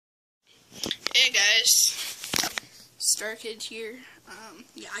guys, StarKid here.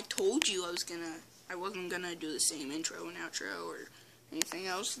 Yeah, I told you I wasn't gonna do the same intro and outro or anything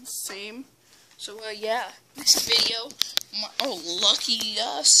else the same. So, yeah, this video, lucky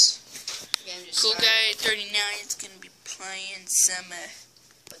us, Coolguy39 is gonna be playing some,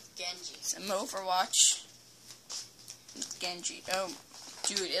 with Genji. Some Overwatch with Genji. Oh,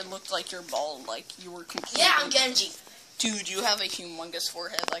 dude, it looked like you're bald, like you were completely... Yeah, I'm Genji. Dude, you have a humongous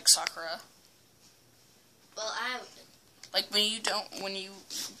forehead like Sakura. Well, I have... Like when you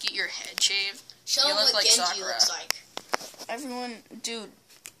get your head shaved, Show you them look what like Genji Sakura. looks like. Everyone, dude,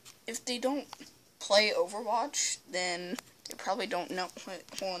 if they don't play Overwatch, then they probably don't know. Wait,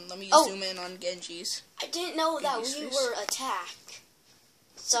 hold on, let me zoom in on Genji's. I didn't know that we were attacked.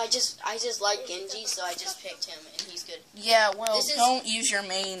 So I just like Genji, so I just picked him, and he's good. Yeah, well, don't use your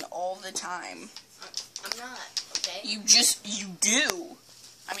main all the time. I'm not, okay? You do.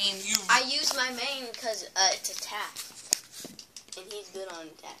 I mean, I use my main because it's attack. And he's good on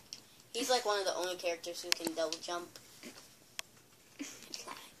attack. He's like one of the only characters who can double jump.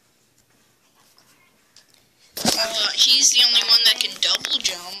 He's the only one that can double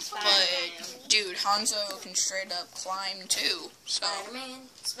jump, but dude, Hanzo can straight up climb too. So, Spider-Man.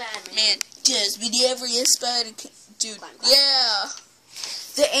 Man, does whatever your spider can, dude. Yeah,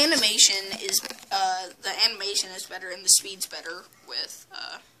 the animation is better and the speed's better with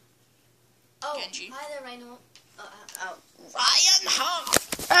Genji. Hi there, Rhino. Ryan Hawk.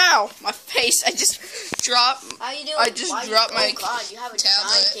 Ow, my face! I just dropped. How you doing? I just dropped my God, you have a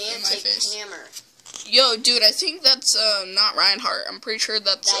tablet in my gigantic face. hammer. Yo, dude, I think that's not Reinhardt. I'm pretty sure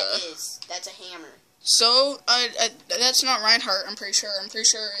that's That's a hammer. So that's not Reinhardt. I'm pretty sure.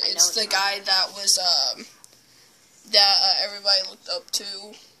 It's the guy that was that everybody looked up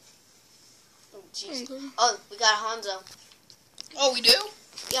to. Oh jeez. Okay. Oh, we got Hanzo. Oh, we do?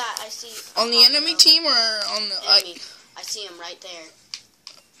 Yeah, I see. On the enemy team or on the enemy? I see him right there.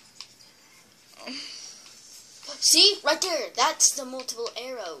 See? Right there. That's the multiple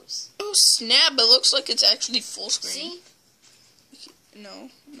arrows. Oh, snap. It looks like it's actually full screen. See? No.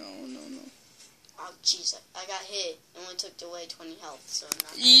 Oh, jeez. I got hit. It only took away 20 health, so I'm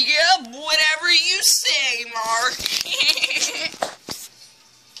not... Yep, whatever you say, Mark.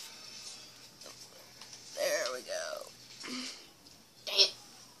 There we go. Dang it.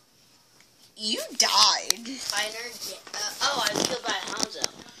 You died. Fighter? Oh, I was killed by a Hanzo.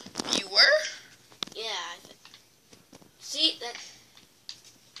 You were? Yeah. See, that...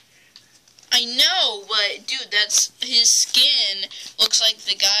 I know, but dude, that's his skin looks like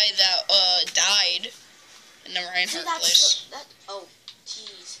the guy that died in the Reinhardt place. Oh,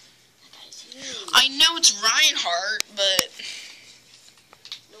 jeez. That guy's huge. I know it's Reinhardt, but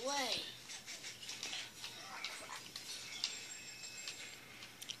No way.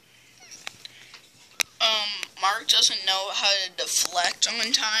 Mark doesn't know how to deflect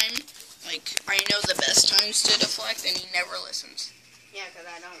on time. Like, I know the best times to deflect, and he never listens. Yeah, because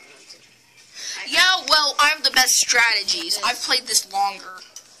I don't want to. Yeah, well, I have the best strategies. I've played this longer.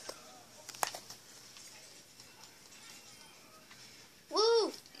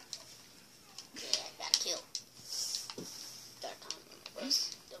 Woo! Yeah, I got killed.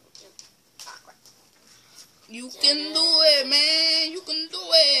 Double jump. Ah, crap. You can do it, man. You can do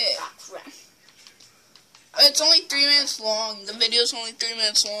it. Ah, crap. It's only 3 minutes long. The video's only 3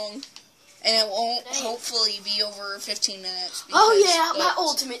 minutes long. And it won't hopefully be over 15 minutes. Oh yeah, my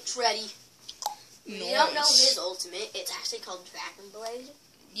ultimate's ready. Nice. You don't know his ultimate. It's actually called Dragon Blade.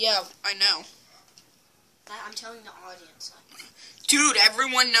 Yeah, I know. I'm telling the audience. Dude,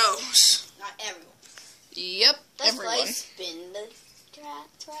 everyone knows. Not everyone. Yep, everyone. Let's spin the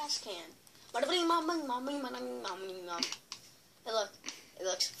trash can. Hey, look. It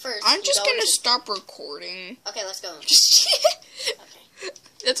looks first. I'm just gonna stop recording. Okay, let's go. Okay.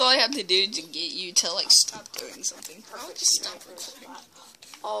 That's all I have to do to get you to like stop doing something. I'll just stop recording.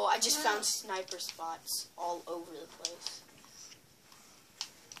 Oh, I just found sniper spots all over the place.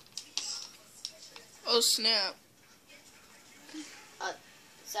 Oh snap!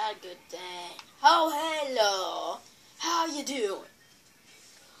 Is that a good thing? Oh, hello. How you doing?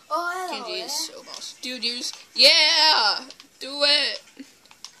 Oh, hello. Genji is so boss. Dude, yeah, do it.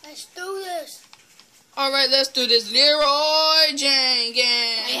 Let's do this. All right, let's do this. Leroy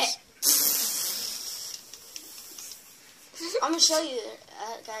Jenkins. I'm gonna show you,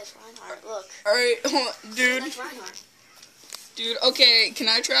 guys. Reinhardt, look. All right, hold on, dude. That's Reinhardt. Dude, okay, can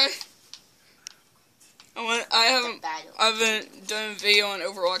I try? I haven't done a video on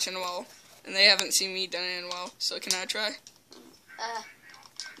Overwatch in a while, and they haven't seen me done it in a while. So can I try?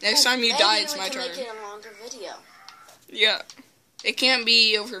 Next time you die, it's my turn. Make it a longer video. Yeah, it can't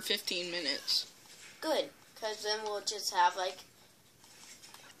be over 15 minutes. Good, because then we'll just have, like...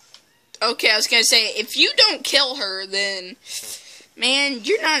 Okay, I was gonna say, if you don't kill her, then... Man,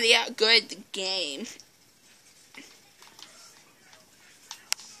 you're not that good at the game.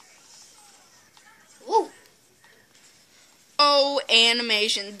 Woo! Oh,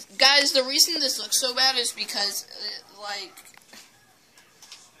 animation. Guys, the reason this looks so bad is because,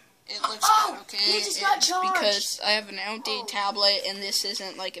 it looks bad, okay? He just got charged. Because I have an outdated tablet, and this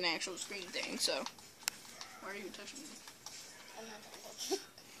isn't, like, an actual screen thing, so... Why are you touching me? I'm not touching.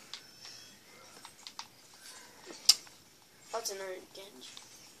 That's another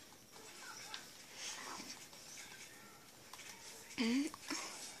Genji.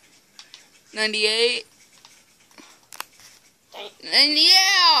 98. Dang. And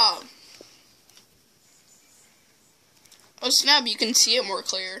yeah! Oh snap, you can see it more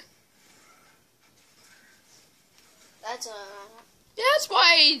clear. That's That's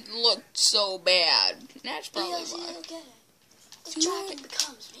why it looked so bad. That's probably why. The dragon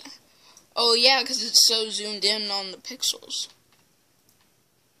becomes me. Oh yeah, because it's so zoomed in on the pixels.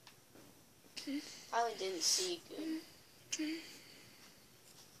 Probably didn't see good.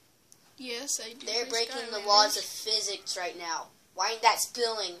 Yes, I do. They're breaking the laws of physics right now. Why ain't that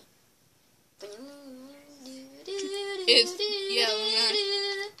spilling?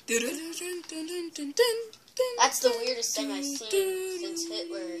 That's the weirdest thing I've seen since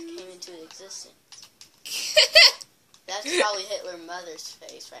Hitler came into existence. That's probably Hitler's mother's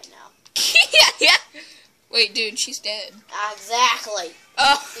face right now. Yeah. Wait, dude, she's dead. Exactly.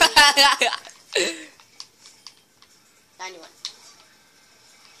 Oh. 91.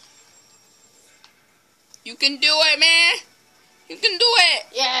 You can do it, man. You can do it.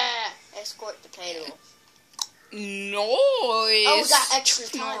 Yeah. Escort the payroll. Nice. Oh, we got extra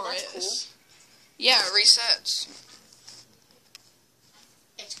time. That's cool. Yeah, it resets.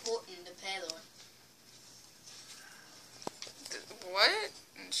 Escorting the payroll. What?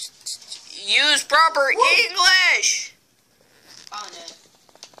 Use proper English. Oh no.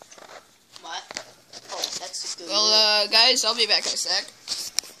 What? Oh, that's good. Well, guys, I'll be back in a sec.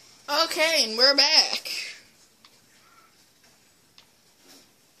 Okay, and we're back.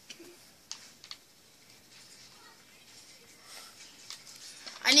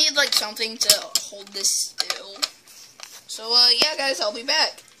 I need, like, something to hold this still. So, yeah, guys, I'll be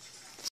back.